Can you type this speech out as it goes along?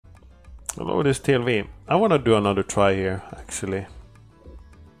Hello, this TLV. I want to do another try here, actually.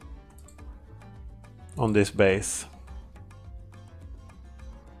 On this base.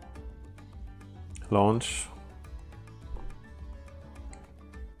 Launch.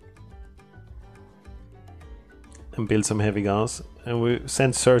 And build some heavy guns. And we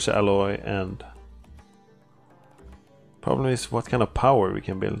send Surge Alloy and... Problem is what kind of power we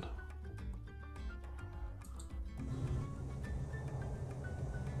can build.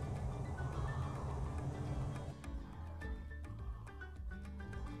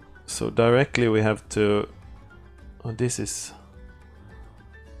 So directly we have to... Oh, this is...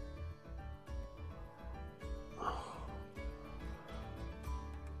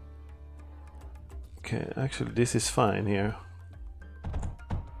 Okay, actually this is fine here.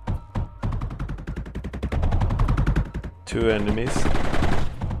 2 enemies.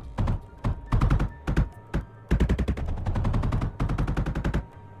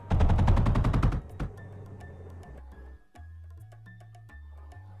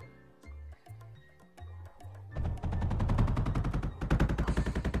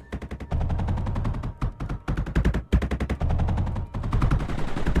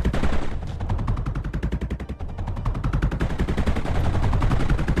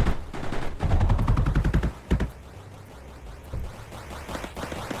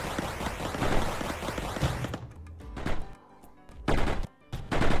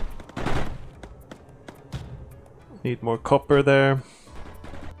 Need more copper there.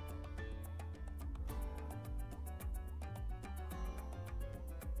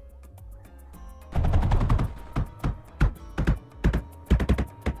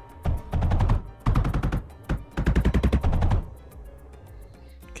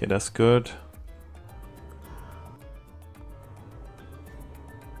 Okay, that's good.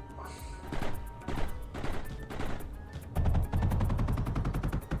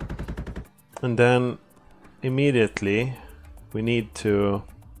 And then immediately we need to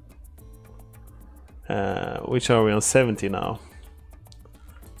which are we on? 70 now.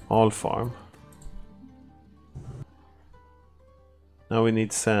 All farm. Now we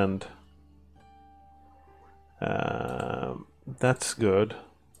need sand. That's good.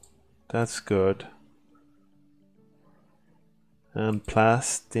 That's good. And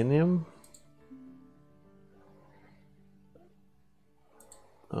plastinium.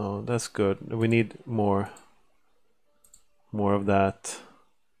 Oh, that's good. We need more of that.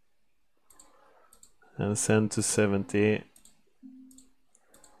 And send to 70.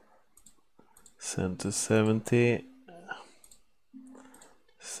 Send to 70.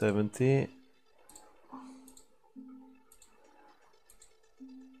 70.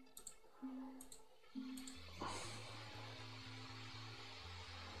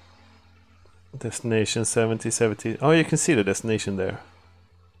 Destination 70, 70. Oh, you can see the destination there.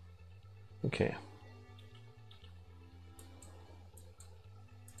 Okay.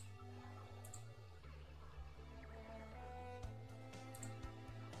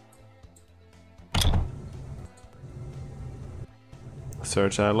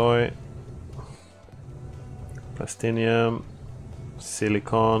 Surge alloy, plastinium,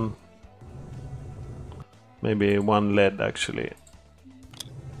 silicon, maybe 1 lead actually.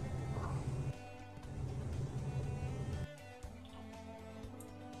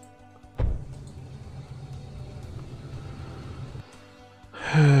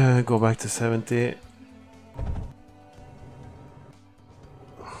 Go back to 70.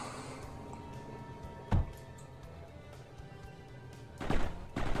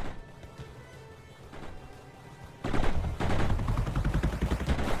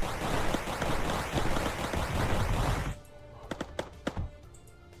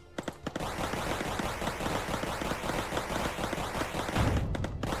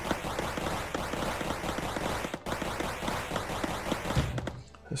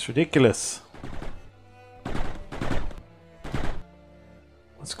 It's ridiculous.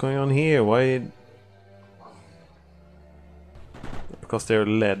 What's going on here? Why? Because they're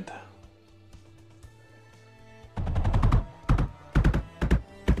lead.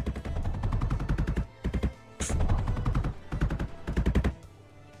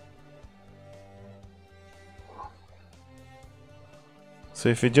 So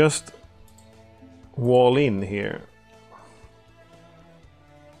if you just wall in here.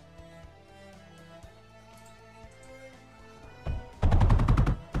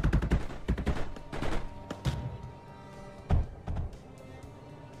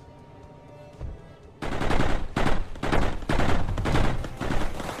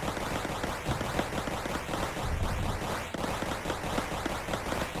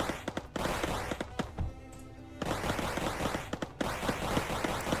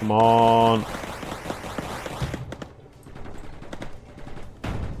 Come on.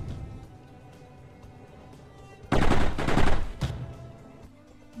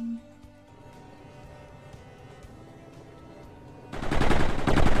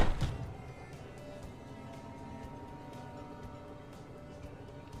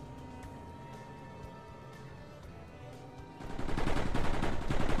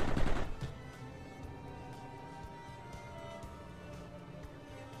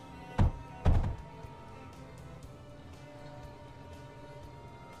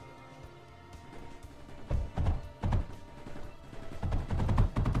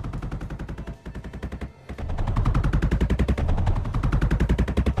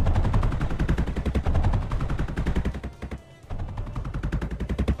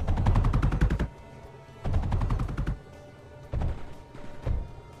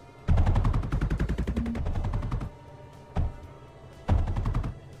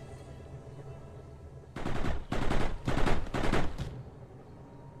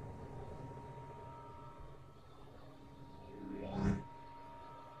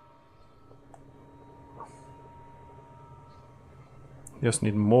 Just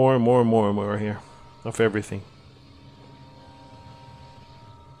need more here of everything.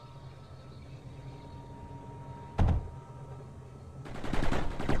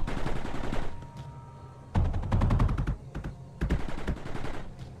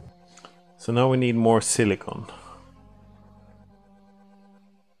 So now we need more silicon.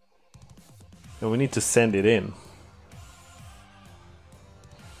 And we need to send it in.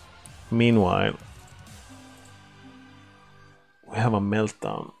 Meanwhile, we have a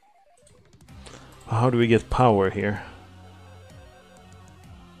meltdown. How do we get power here?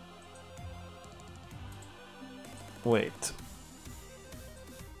 Wait.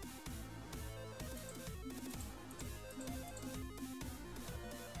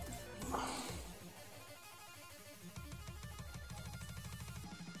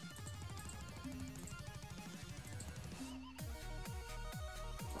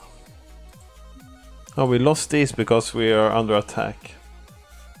 Oh, we lost these because we are under attack.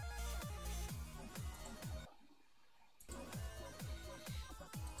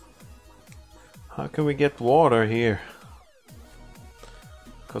 How can we get water here?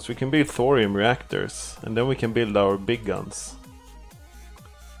 Because we can build thorium reactors and then we can build our big guns.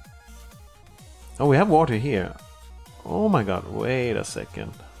 Oh, we have water here. Oh my god, wait a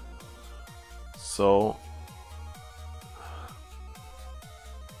second. So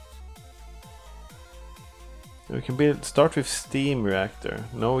we can start with steam reactor.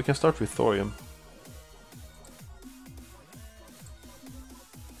 No, we can start with thorium.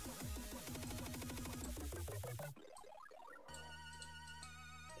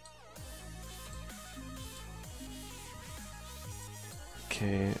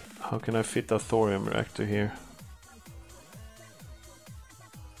 Okay, how can I fit a thorium reactor here?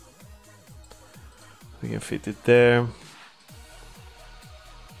 We can fit it there.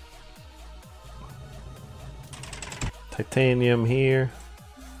 Titanium here.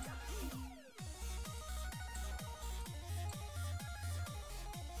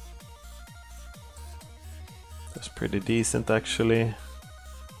 That's pretty decent actually.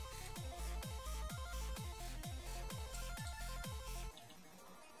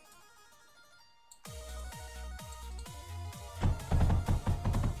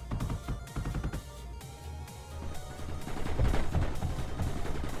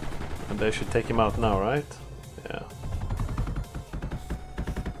 And they should take him out now, right? Yeah.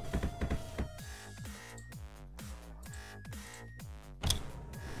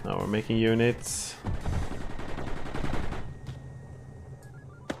 Now we're making units.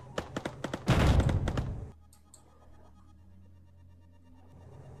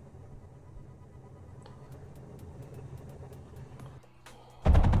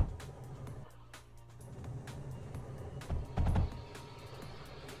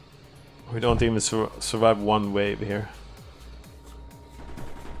 We don't even survive one wave here.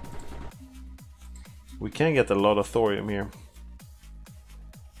 We can get a lot of thorium here.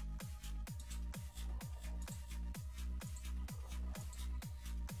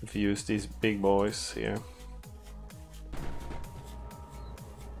 If you use these big boys here.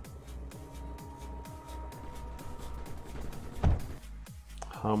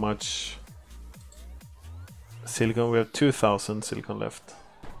 How much silicon? We have 2000 silicon left.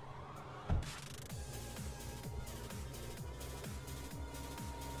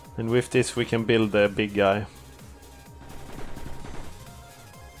 And with this we can build a big guy.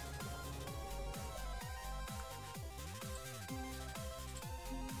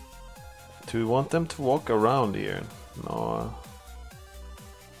 Do we want them to walk around here? No.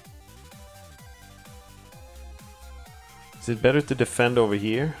 Is it better to defend over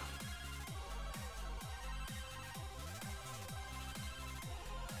here?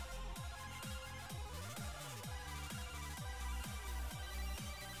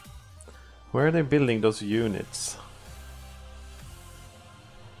 Where are they building those units?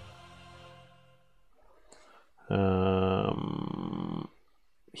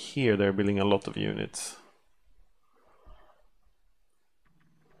 Here they're building a lot of units.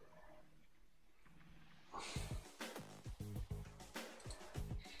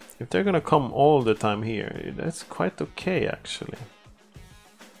 If they're gonna come all the time here, that's quite okay actually.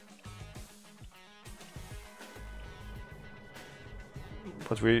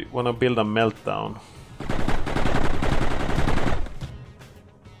 But we wanna build a meltdown.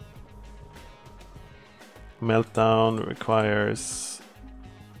 Meltdown requires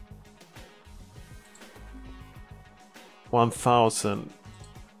 1000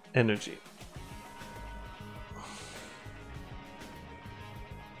 energy.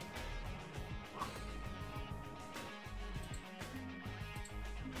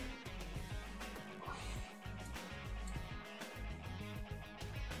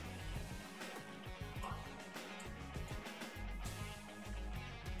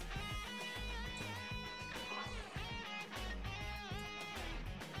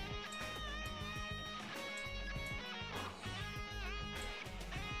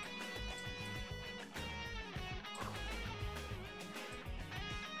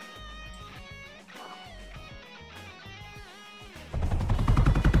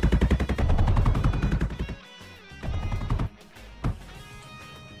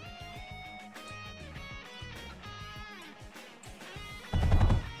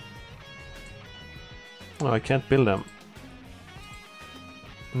 Oh, I can't build them.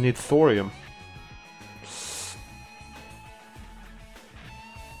 I need thorium.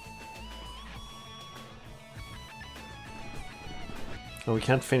 Oh, we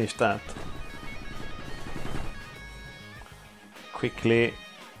can't finish that. Quickly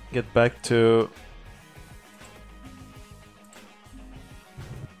get back to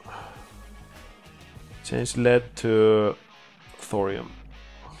change lead to thorium.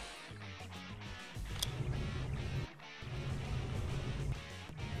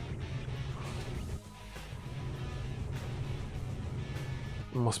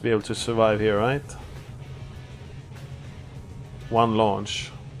 Must be able to survive here, right? One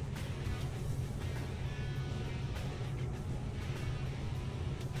launch.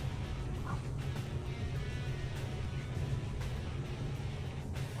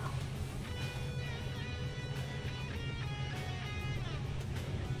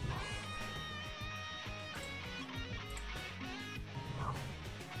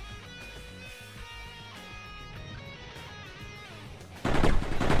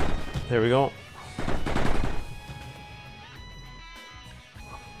 There we go.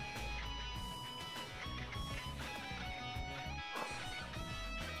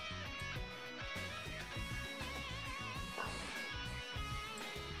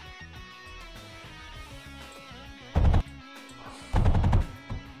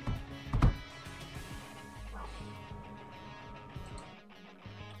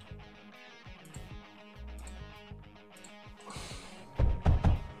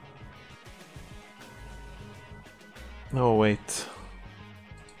 No, wait.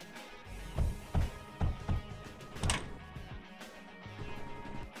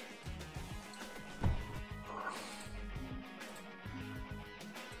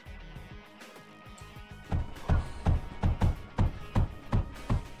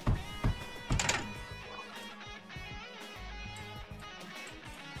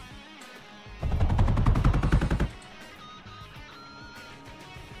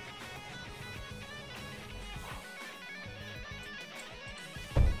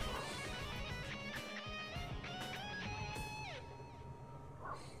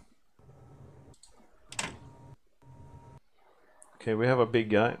 Okay, we have a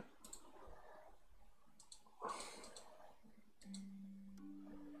big guy.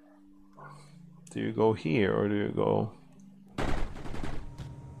 Do you go here or do you go?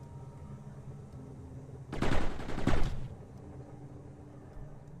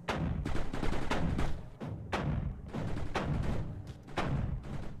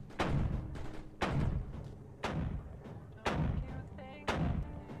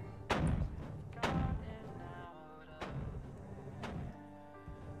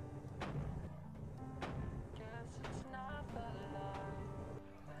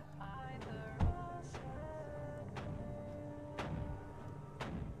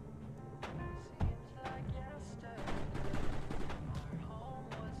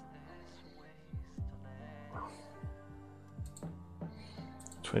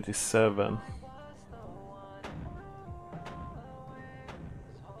 27.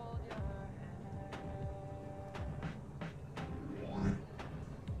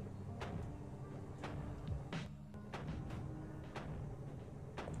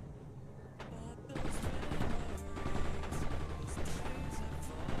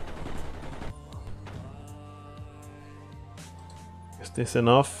 Is this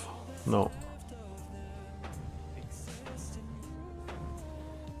enough? No.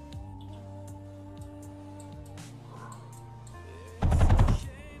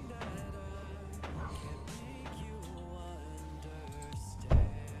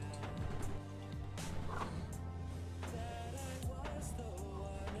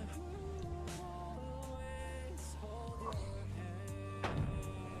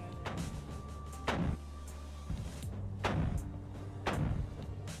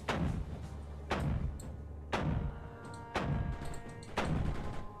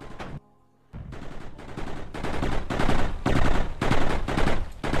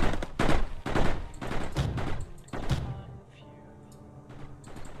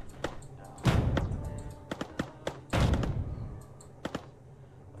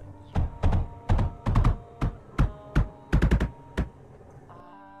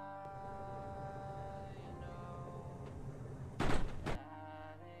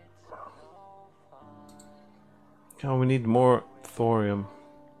 Oh, we need more thorium.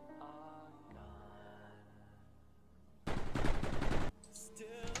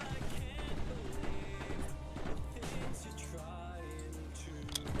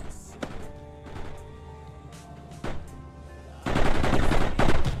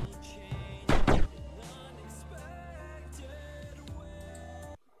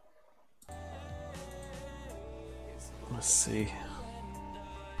 Let's see.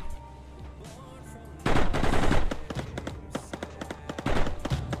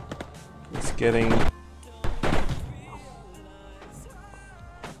 It's getting...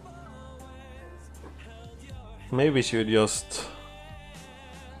 Maybe we should just...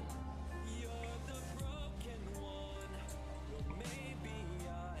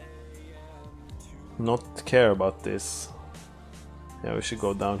 not care about this. Yeah, we should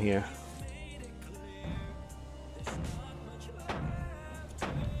go down here.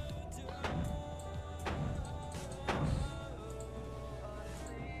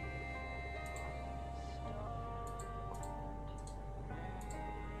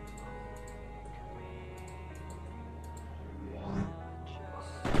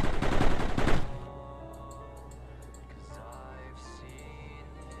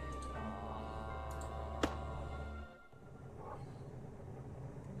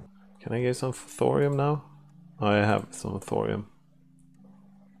 Can I get some thorium now? Oh, I have some thorium.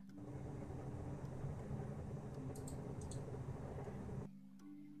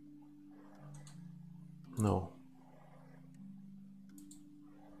 No.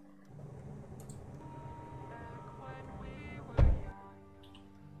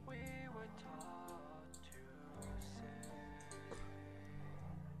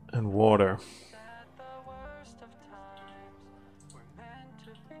 And water.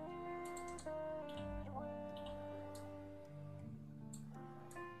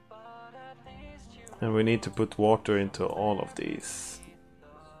 And we need to put water into all of these.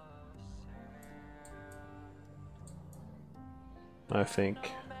 I think.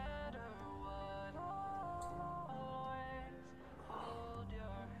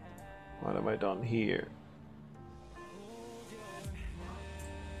 What have I done here?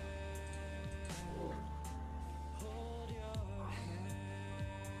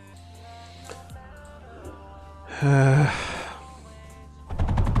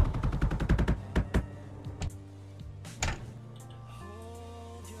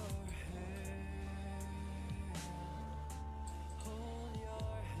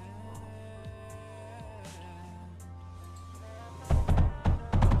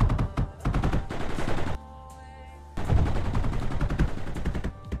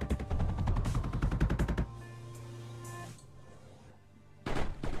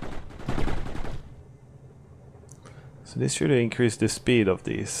 So this should increase the speed of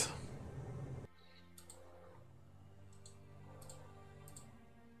these.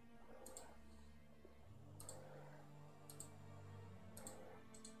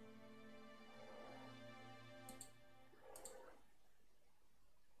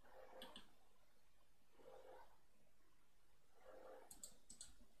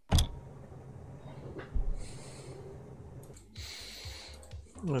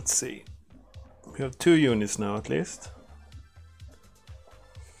 Let's see. We have 2 units now at least.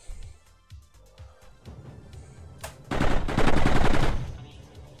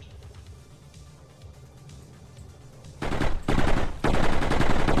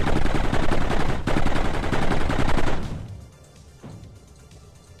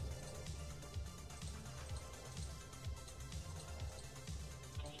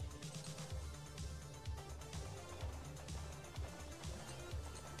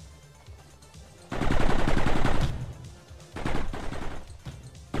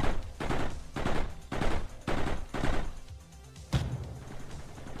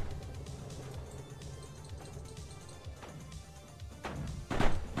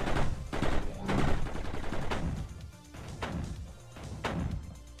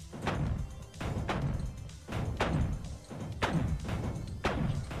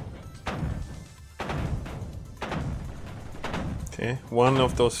 Okay, one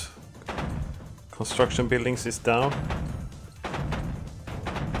of those construction buildings is down.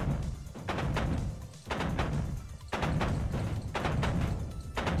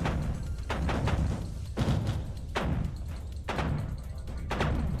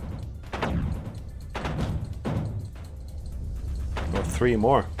 Or 3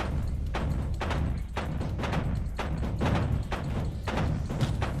 more.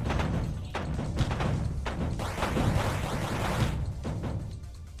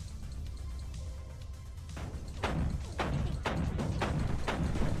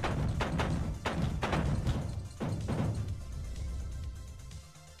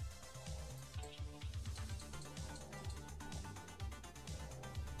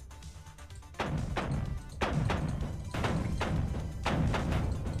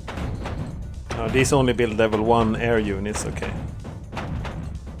 These only build level 1 air units, okay.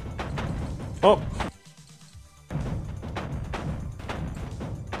 Oh!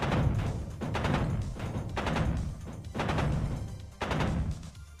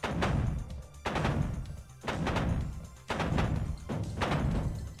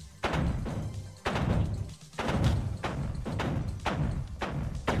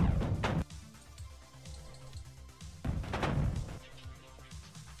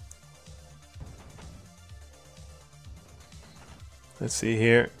 Let's see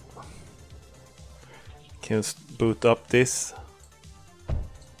here. Can boot up this.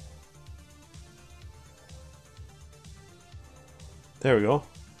 There we go.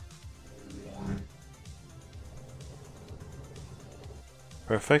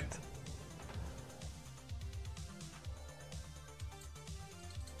 Perfect.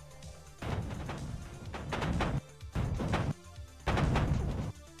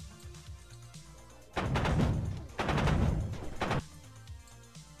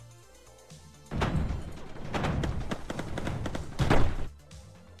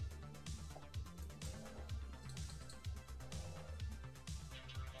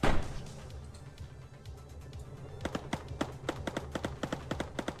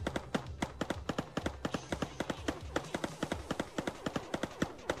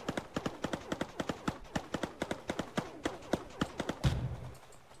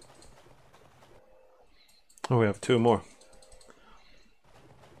 Oh, we have 2 more.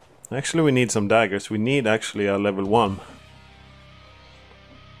 Actually, we need some daggers. We need actually a level 1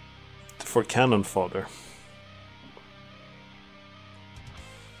 for cannon fodder.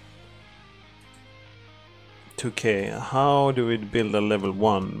 $2K. How do we build a level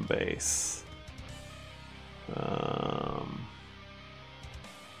 1 base?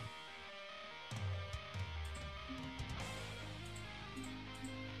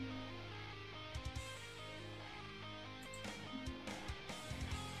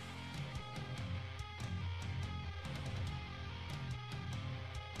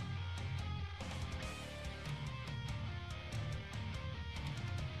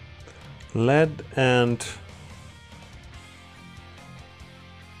 Lead and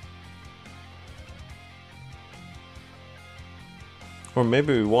or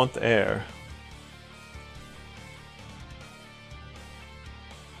maybe we want air.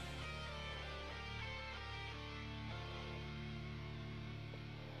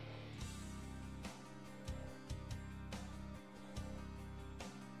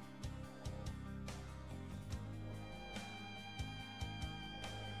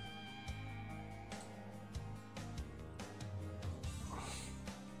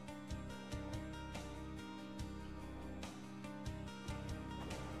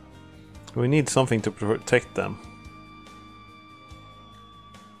 We need something to protect them.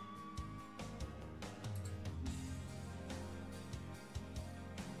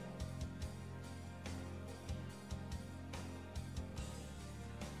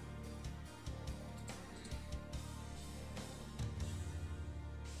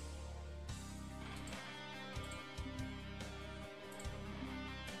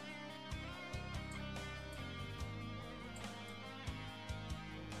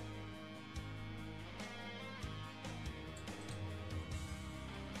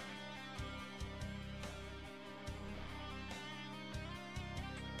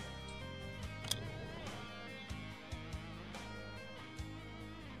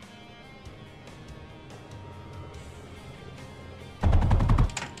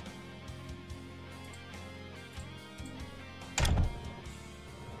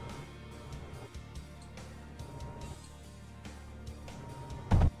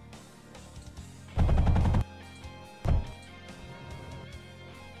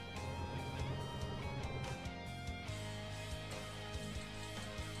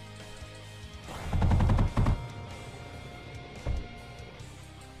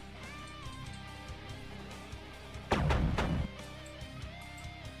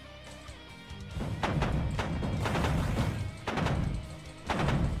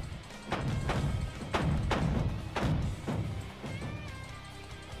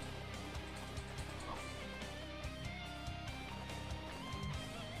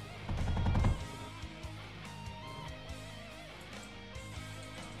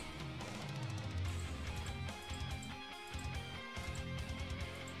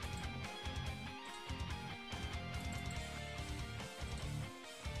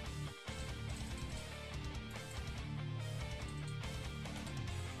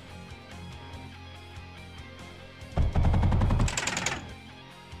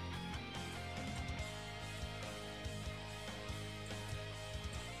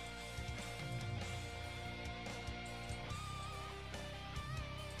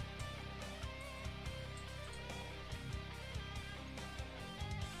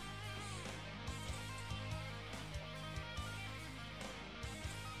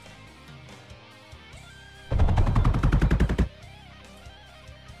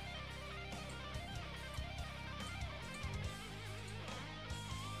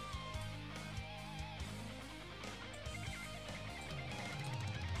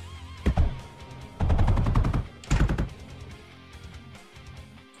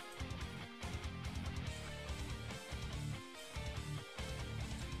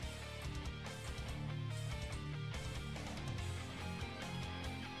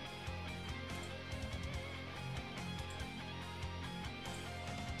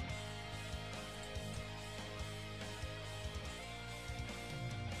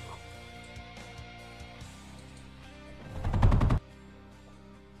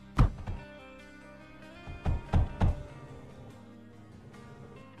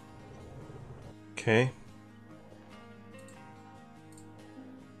 Okay.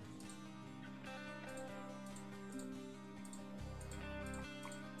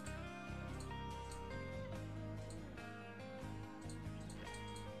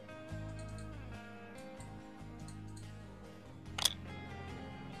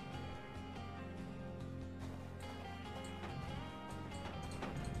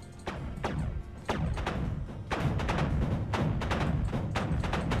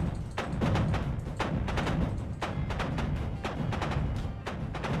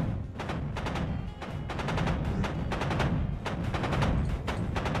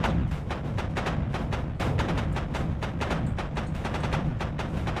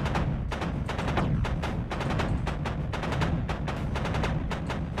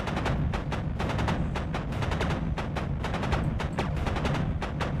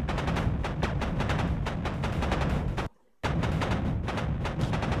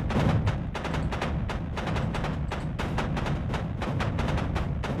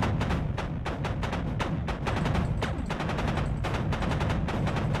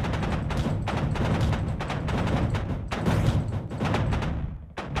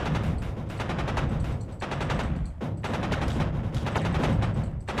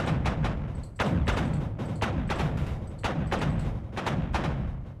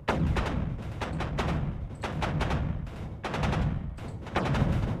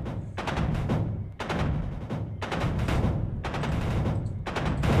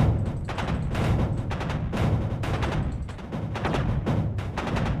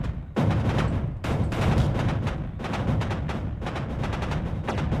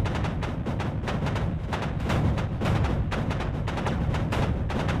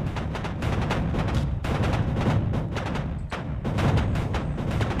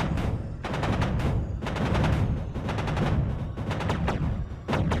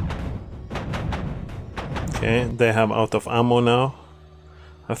 Okay, they have out of ammo now.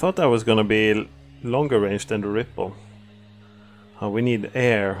 I thought that was gonna be longer range than the Ripple. Oh, we need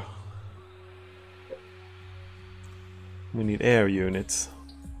air. We need air units.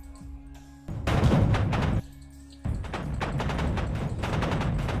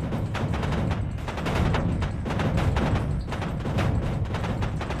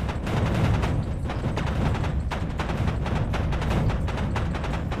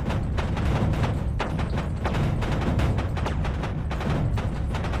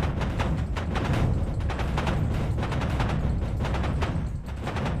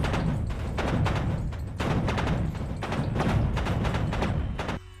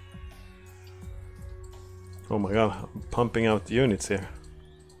 Oh my god, I'm pumping out units here.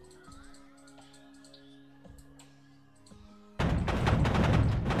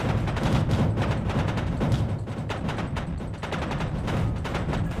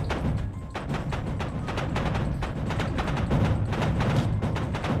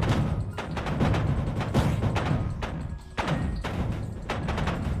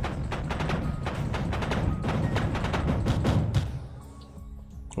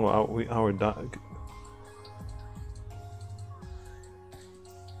 Wow, our dog.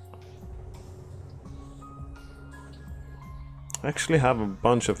 Actually have a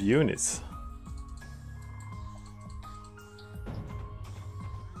bunch of units.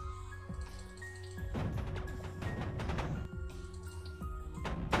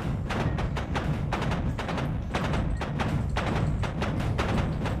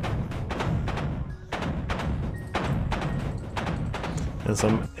 And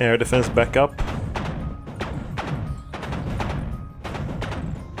some air defense backup.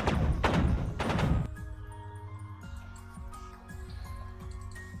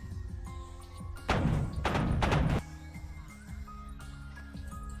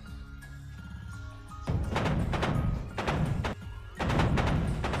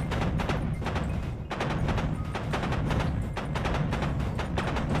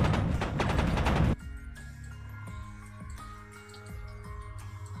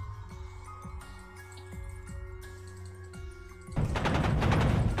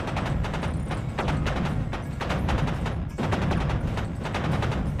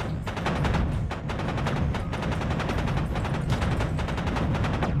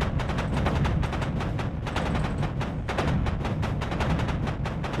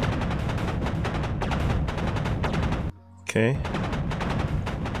 Okay.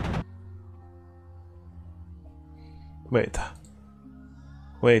 Wait.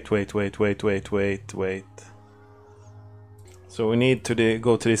 Wait. So we need to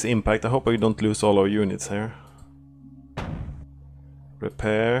go to this impact. I hope we don't lose all our units here.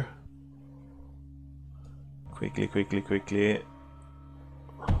 Repair. Quickly.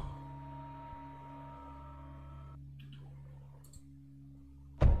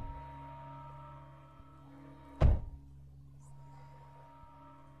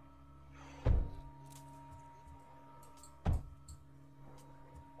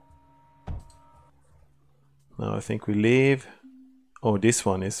 Now I think we leave. Oh, this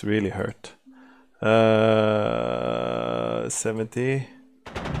one is really hurt. 70.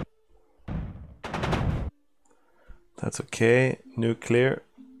 That's okay. Nuclear.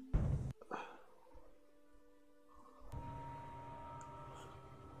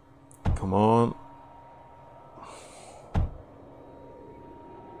 Come on.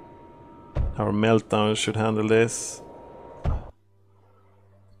 Our meltdown should handle this.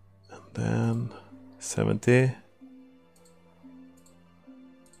 And then 70.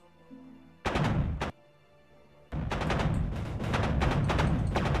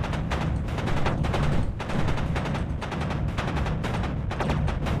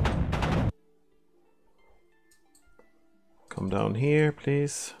 Come down here,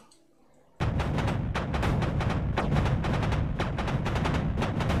 please.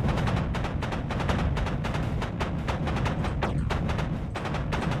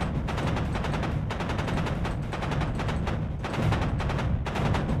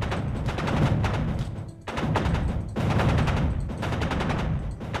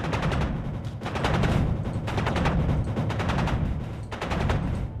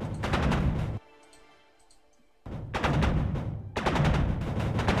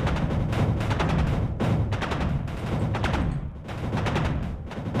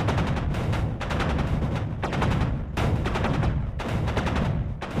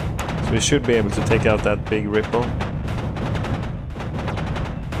 We should be able to take out that big ripple.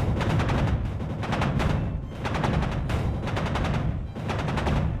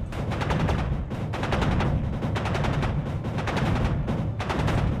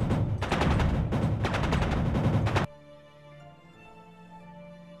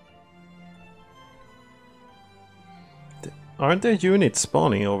 Aren't there units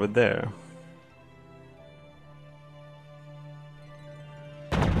spawning over there?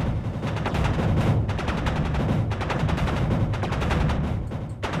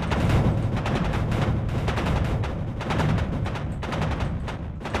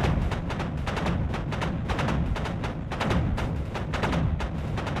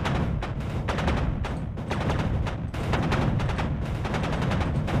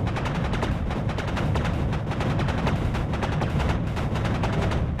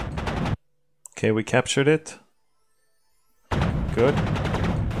 Okay, we captured it. Good.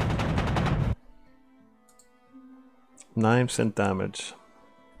 9% damage.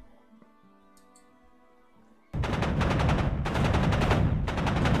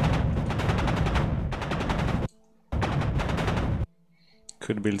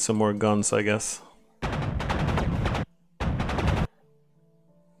 Could build some more guns, I guess.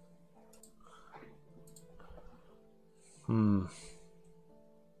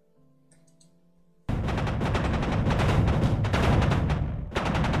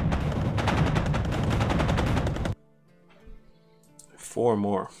 Four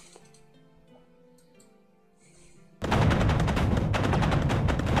more.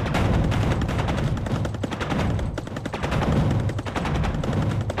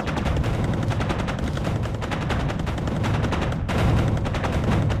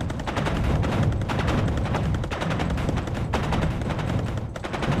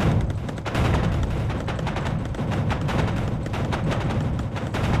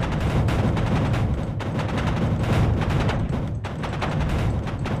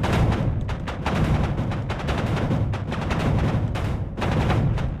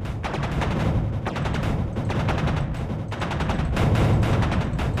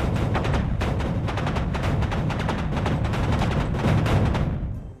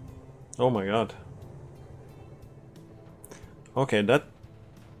 Oh my god. Okay, that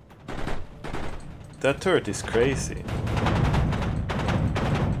turret is crazy.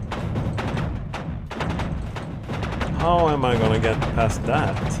 How am I gonna get past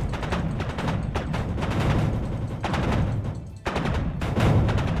that?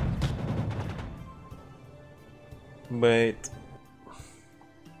 Wait.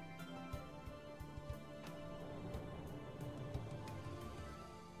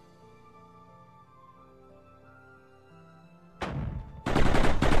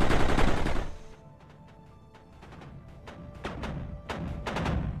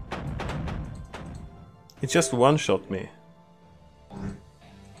 It just one-shot me.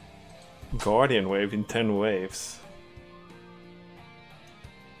 Guardian wave in 10 waves.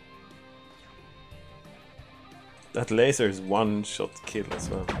 That laser is one-shot kill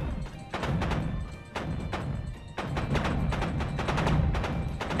as well.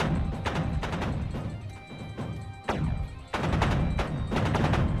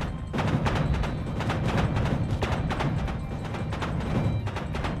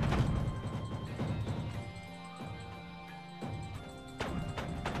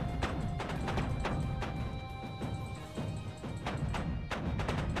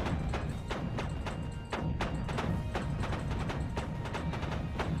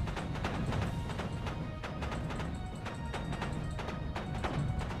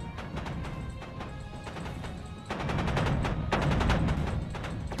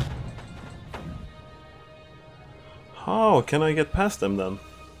 How can I get past them then?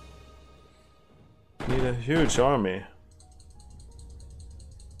 Need a huge army.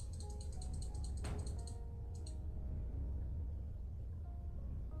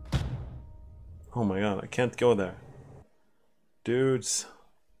 Oh my god, I can't go there. Dudes,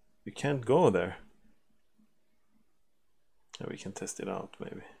 you can't go there. Yeah, we can test it out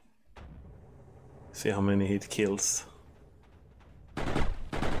maybe. See how many it kills.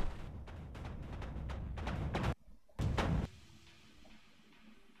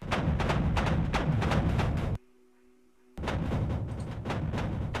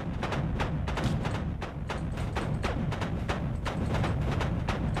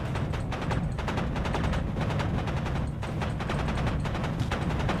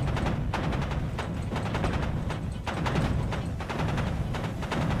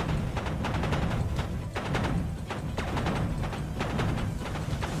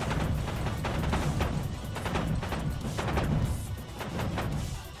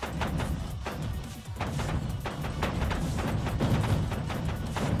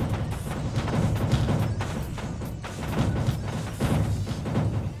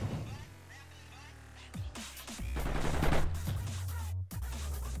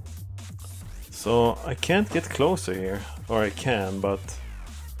 So I can't get closer here, or I can, but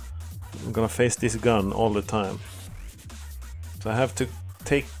I'm gonna face this gun all the time. So I have to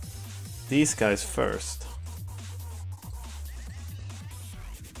take these guys first.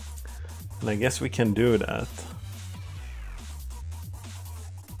 And I guess we can do that.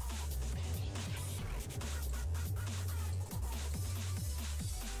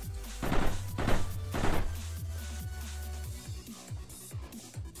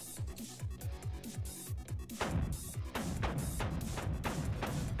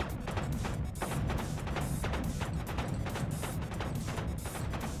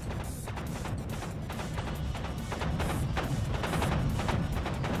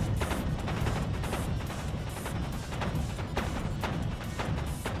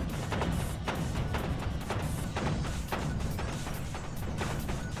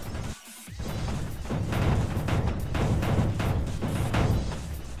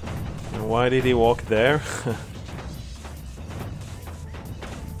 Why did he walk there?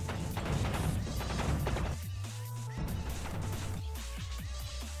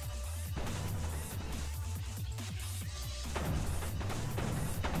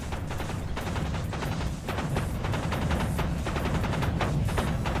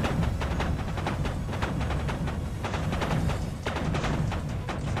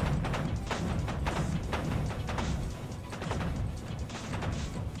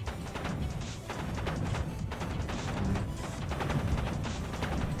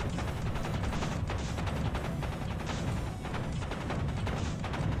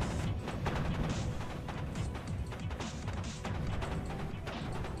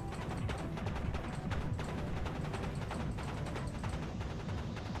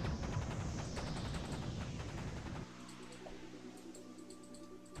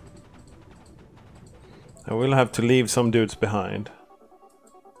 I will have to leave some dudes behind.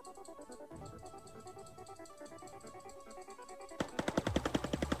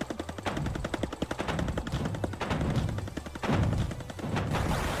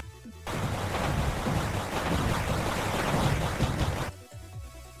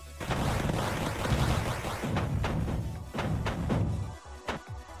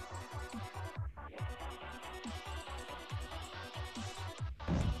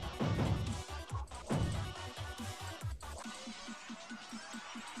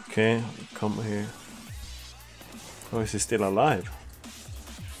 Okay, come here. Oh, is he still alive?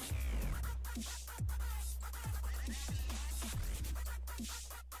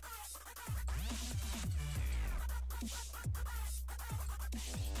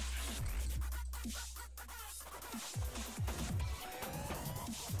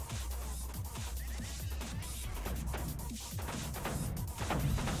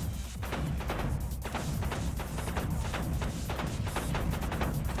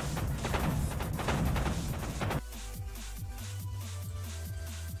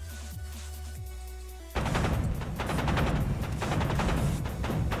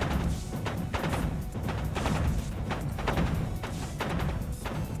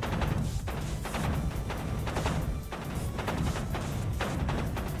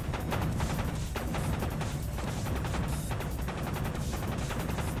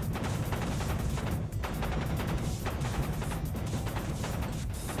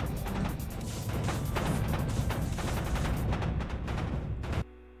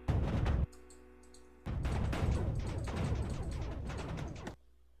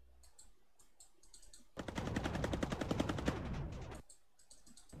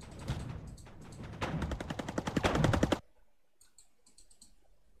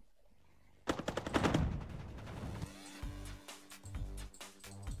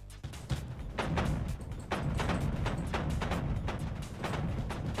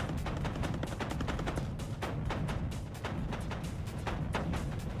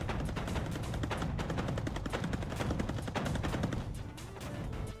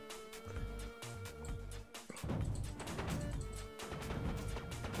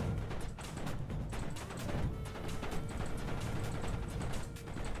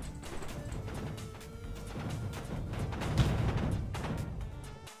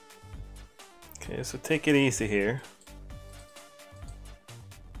 Okay, so take it easy here.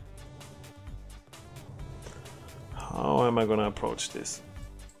 How am I gonna approach this?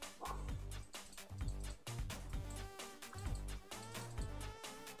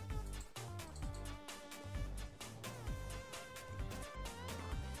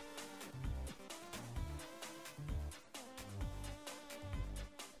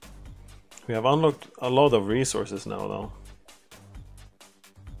 We have unlocked a lot of resources now, though.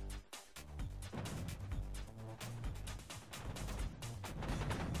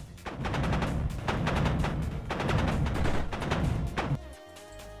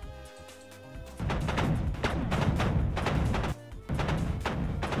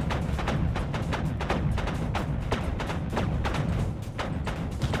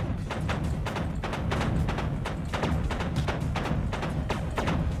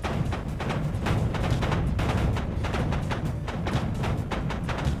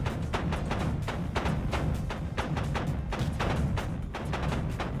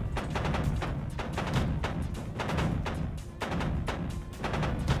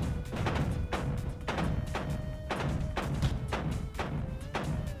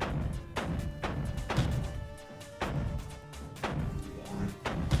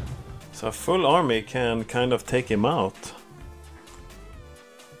 So a full army can kind of take him out.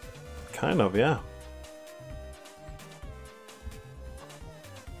 Kind of, yeah.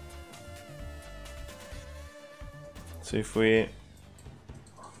 So if we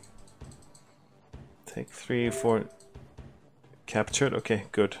take 3, 4 captured, okay,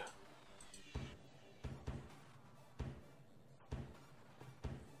 good.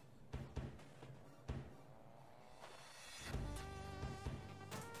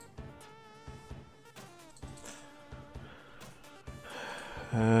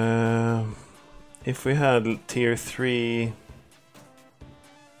 If we had tier 3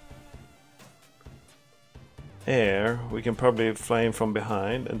 air, we can probably fly in from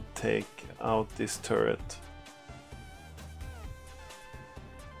behind and take out this turret.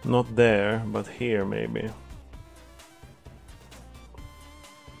 Not there, but here maybe.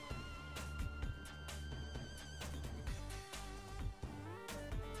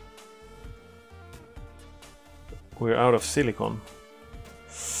 We're out of silicon.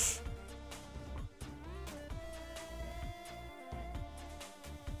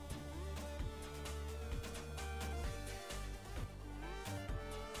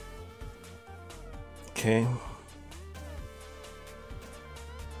 Okay.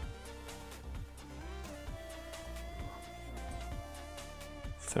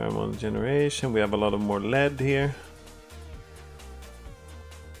 Thermal generation. We have a lot of more lead here.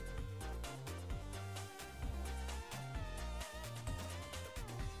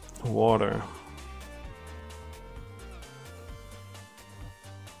 Water.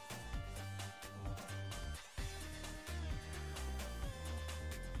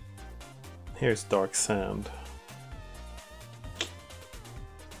 Here's dark sand.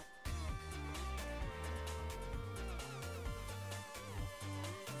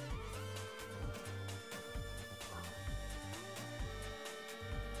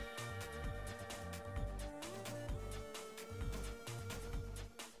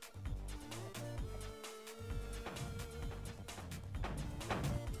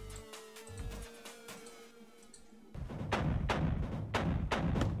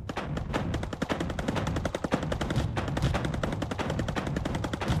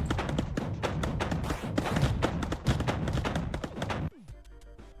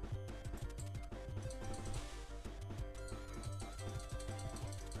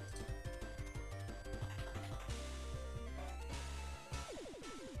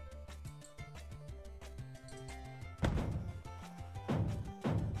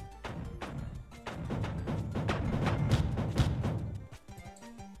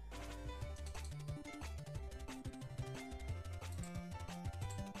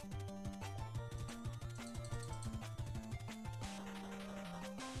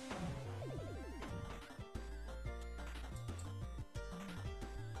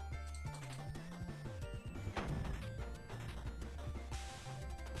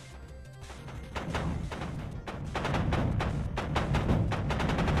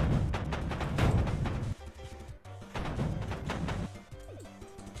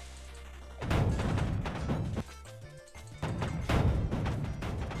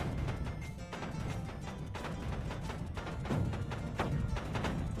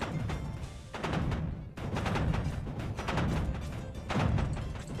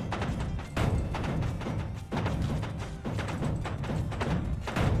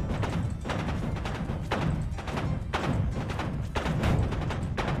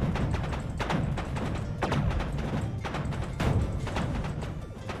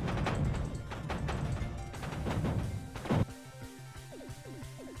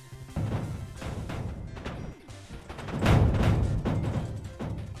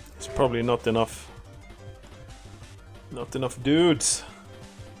 It's probably not enough. Not enough dudes.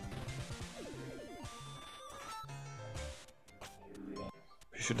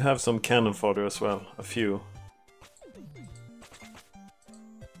 We should have some cannon fodder as well. A few.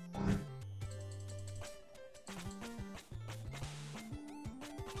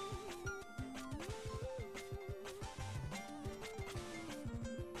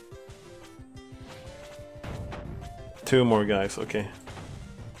 Two more guys, okay.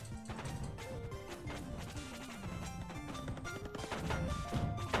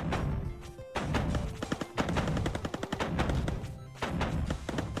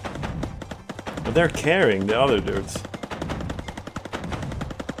 But they're carrying the other dudes.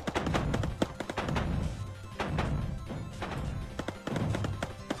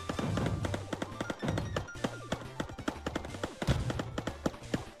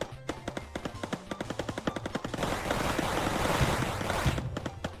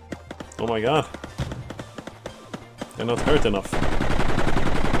 Oh my god. They're not hurt enough.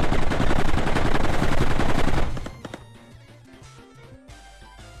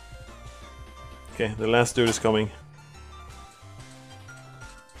 Okay, the last dude is coming.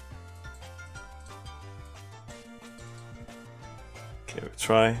 Okay, we'll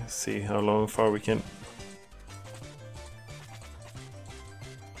try, see how far we can.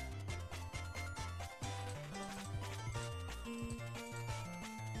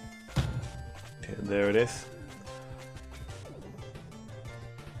 Okay, there it is.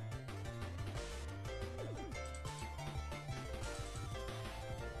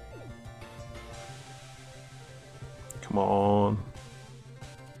 Come on.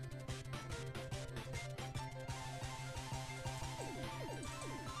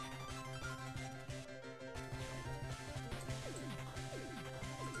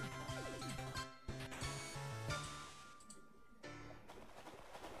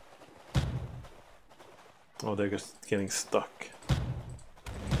 Oh, they're just getting stuck.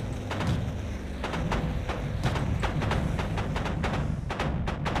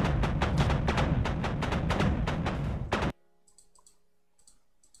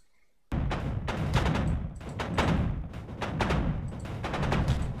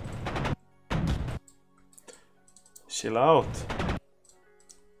 Chill out.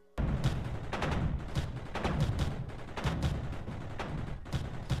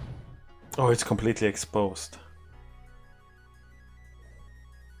 Oh, it's completely exposed.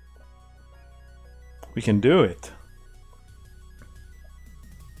 We can do it.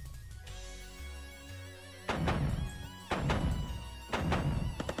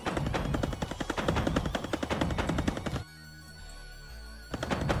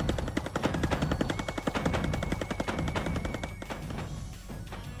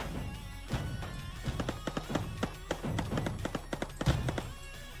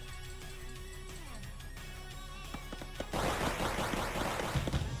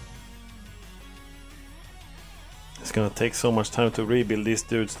 It's gonna take so much time to rebuild these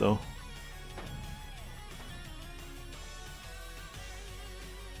dudes though.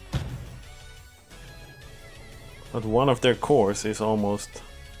 But one of their cores is almost...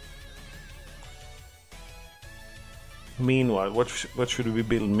 Meanwhile, what should we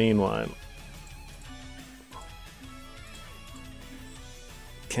build meanwhile?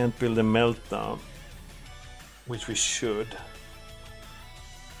 Can't build a meltdown, which we should.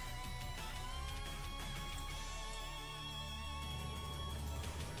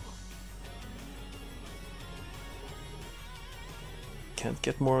 Can't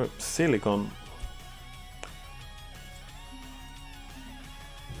get more silicon.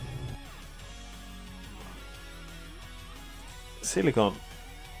 Silicon.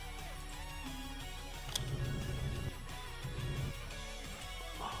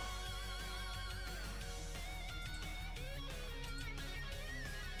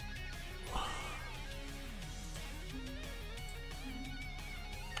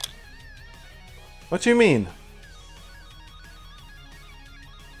 What do you mean?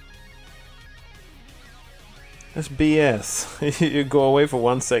 That's BS. You go away for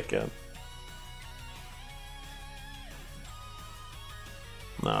 1 second.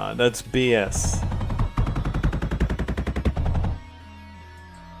 Nah, that's BS.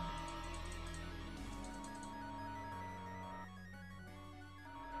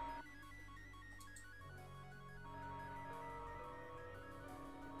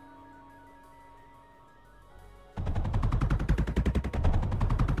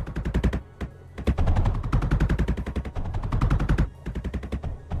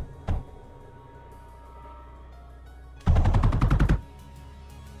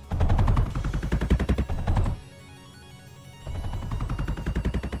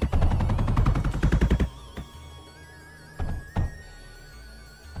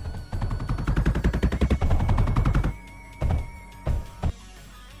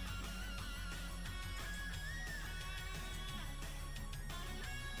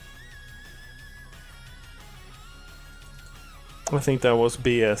 I think that was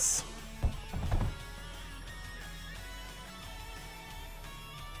BS.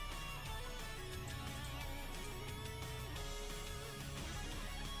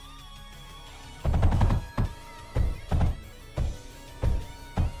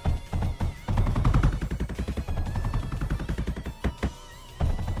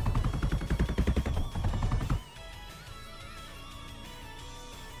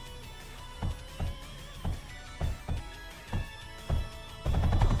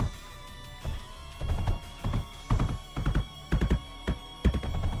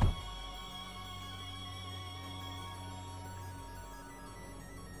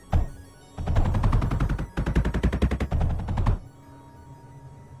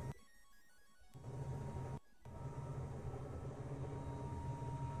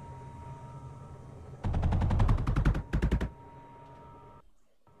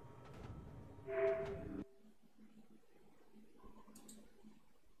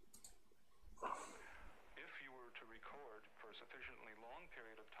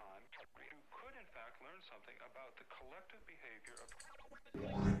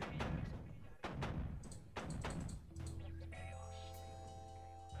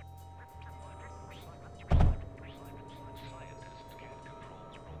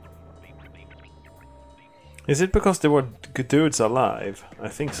 Is it because there were dudes alive? I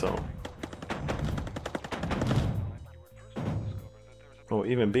think so. Oh,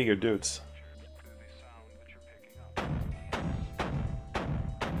 even bigger dudes.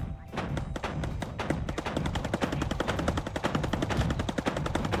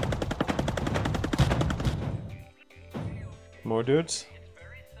 More dudes?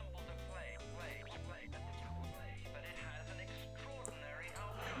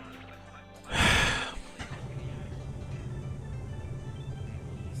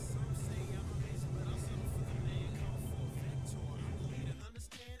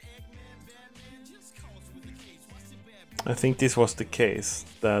 I think this was the case,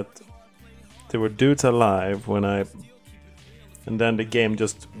 that there were dudes alive when I... and then the game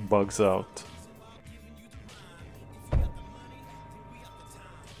just bugs out.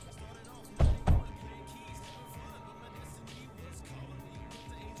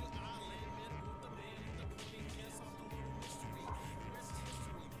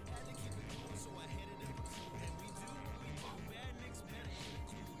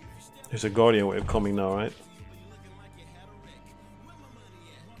 There's a Guardian wave coming now, right?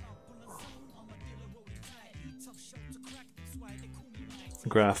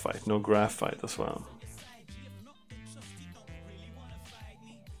 Graphite, no graphite as well.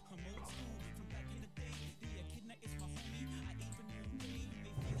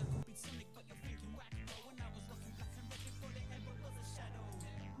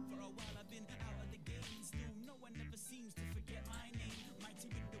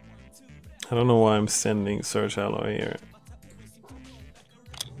 I don't know why I'm sending Serpulo here.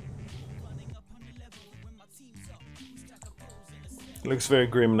 Looks very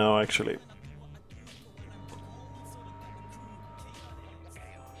grim now, actually.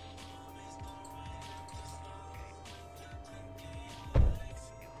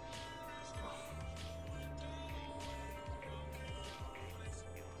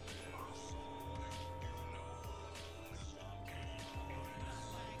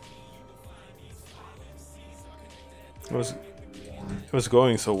 It was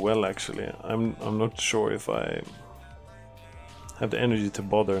going so well, actually. I'm not sure if I have the energy to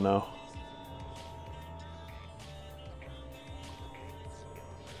bother now.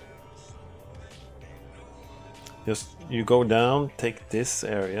 Just you go down, take this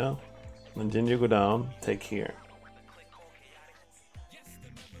area, and then you go down, take here.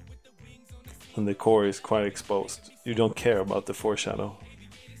 And the core is quite exposed. You don't care about the foreshadow.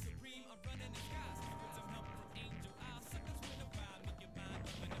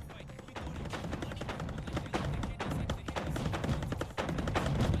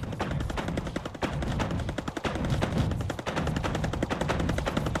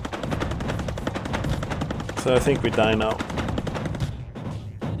 So I think we die now.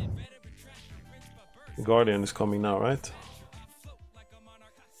 The Guardian is coming now, right?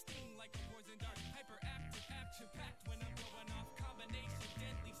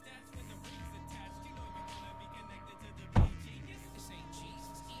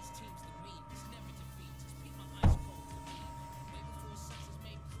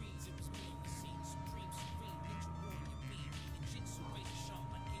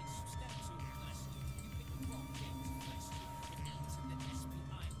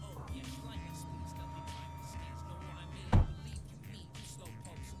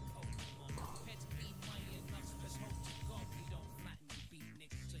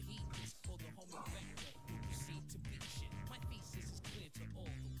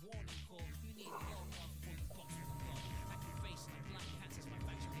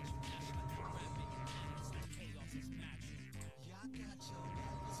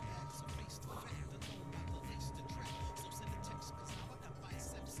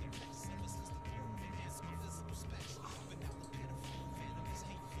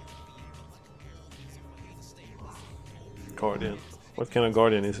 Guardian. What kind of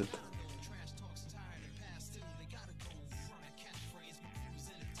Guardian is it?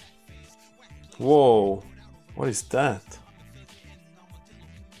 Whoa! What is that?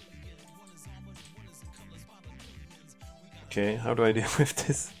 Okay, how do I deal with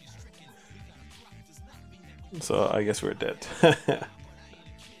this? So I guess we're dead.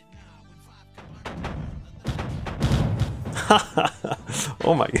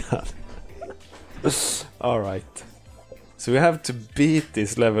 Oh my god. Alright. So we have to beat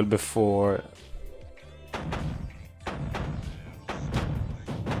this level before...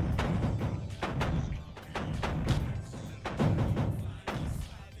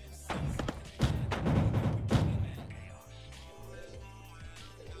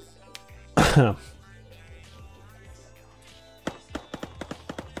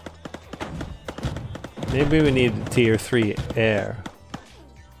 Maybe we need tier 3 air.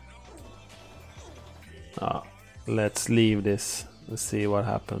 Let's leave this and see what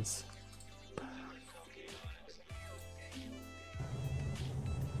happens.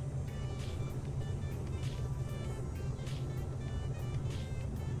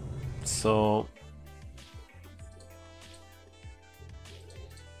 So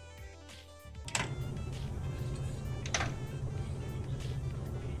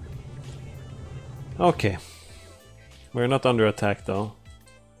okay, we're not under attack though.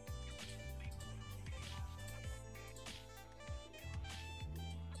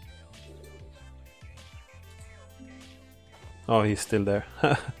 Oh, he's still there.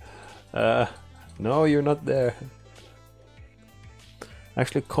 No, you're not there.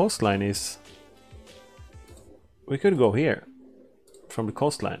 Actually, coastline is... We could go here from the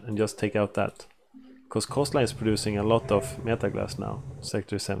coastline and just take out that. Because coastline is producing a lot of metaglass now.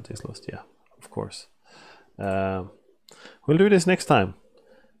 Sector 70 is lost, yeah, of course. We'll do this next time.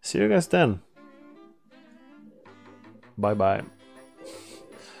 See you guys then. Bye bye.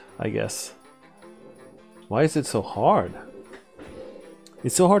 I guess. Why is it so hard?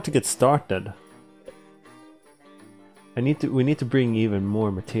 It's so hard to get started. We need to bring even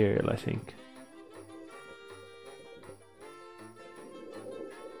more material, I think.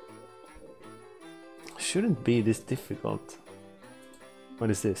 Shouldn't be this difficult.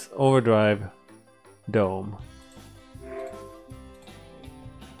 What is this? Overdrive dome.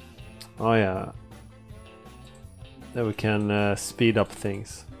 Oh yeah. Then we can speed up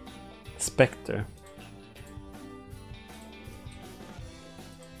things. Spectre.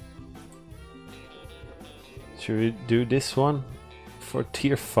 Should we do this one for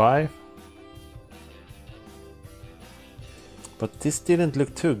tier 5? But this didn't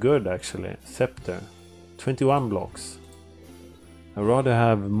look too good actually. Scepter. 21 blocks. I'd rather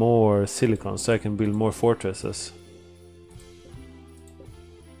have more silicon so I can build more fortresses.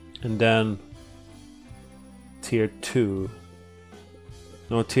 And then tier 2.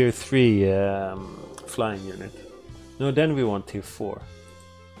 No, tier 3 flying unit. No, then we want tier 4.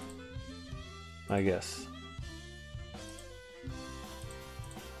 I guess.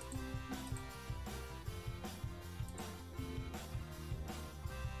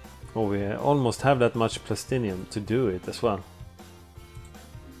 Oh, we almost have that much plastinium to do it as well.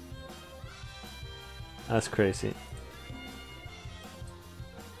 That's crazy.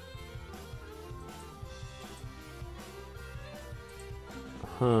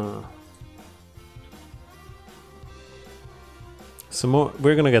 Huh. So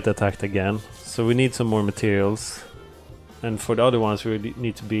we're gonna get attacked again. So we need some more materials. And for the other ones we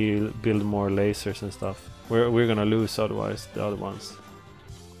need to build more lasers and stuff. We're gonna lose otherwise, the other ones.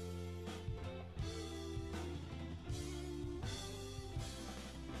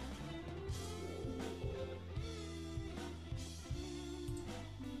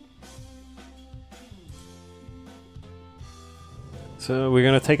 So we're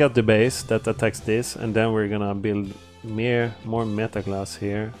gonna take out the base that attacks this, and then we're gonna build more metaglass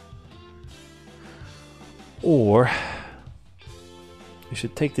here. Or we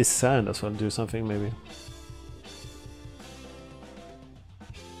should take this sand as well, do something maybe.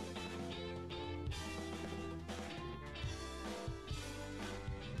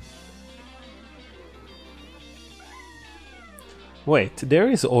 Wait, there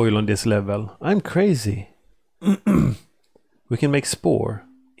is oil on this level. I'm crazy. We can make spore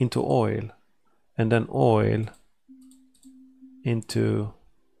into oil, and then oil into...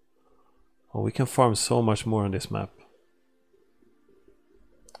 Oh, we can farm so much more on this map.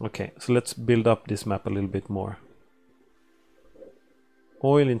 Okay, so let's build up this map a little bit more.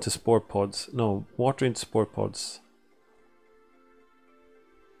 Oil into spore pods. No, water into spore pods.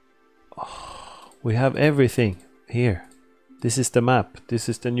 Oh, we have everything here. This is the map. This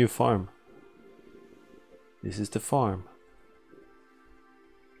is the new farm. This is the farm.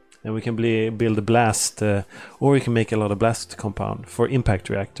 And we can build a blast, or we can make a lot of blast compound for impact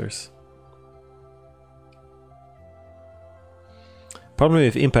reactors. Problem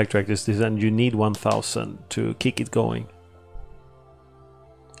with impact reactors is that you need 1000 to kick it going.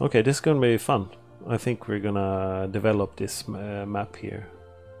 Okay, this is gonna be fun. I think we're gonna develop this map here.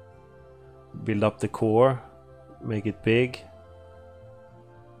 Build up the core, make it big,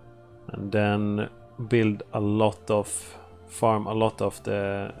 and then build a lot of farm a lot of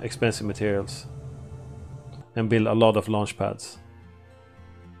the expensive materials and build a lot of launch pads.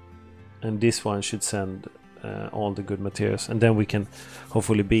 And this one should send all the good materials, and then we can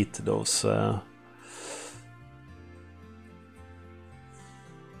hopefully beat those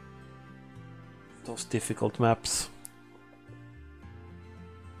difficult maps.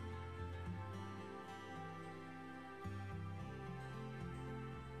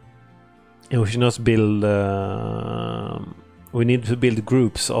 And we should not build we need to build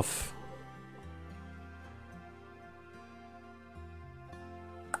groups of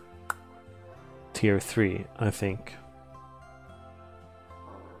tier 3, I think.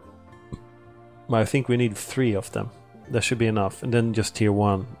 But I think we need 3 of them. That should be enough. And then just tier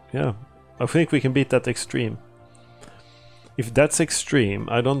 1. Yeah, I think we can beat that extreme. If that's extreme,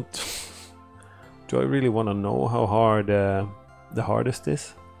 I don't... Do I really want to know how hard the hardest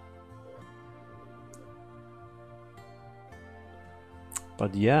is?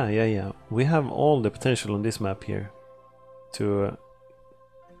 But yeah. We have all the potential on this map here to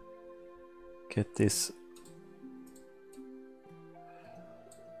get this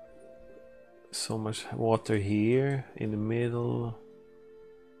so much water here in the middle.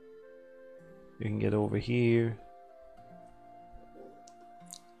 You can get over here.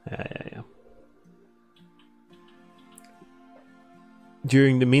 Yeah.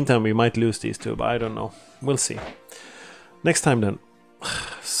 During the meantime, we might lose these two, but I don't know. We'll see. Next time then.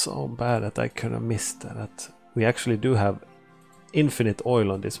 So bad that I could have missed that. We actually do have infinite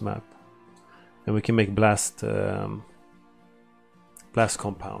oil on this map. And we can make blast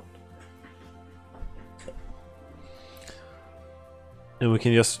compound. And we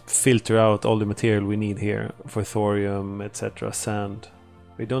can just filter out all the material we need here for thorium, etc. Sand.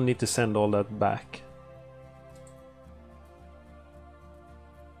 We don't need to send all that back.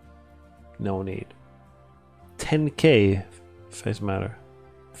 No need. 10k face matter.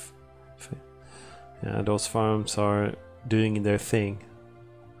 Yeah, those farms are doing their thing.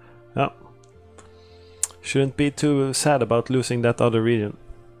 Yeah. Shouldn't be too sad about losing that other region.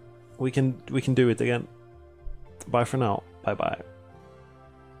 We can do it again. Bye for now. Bye bye.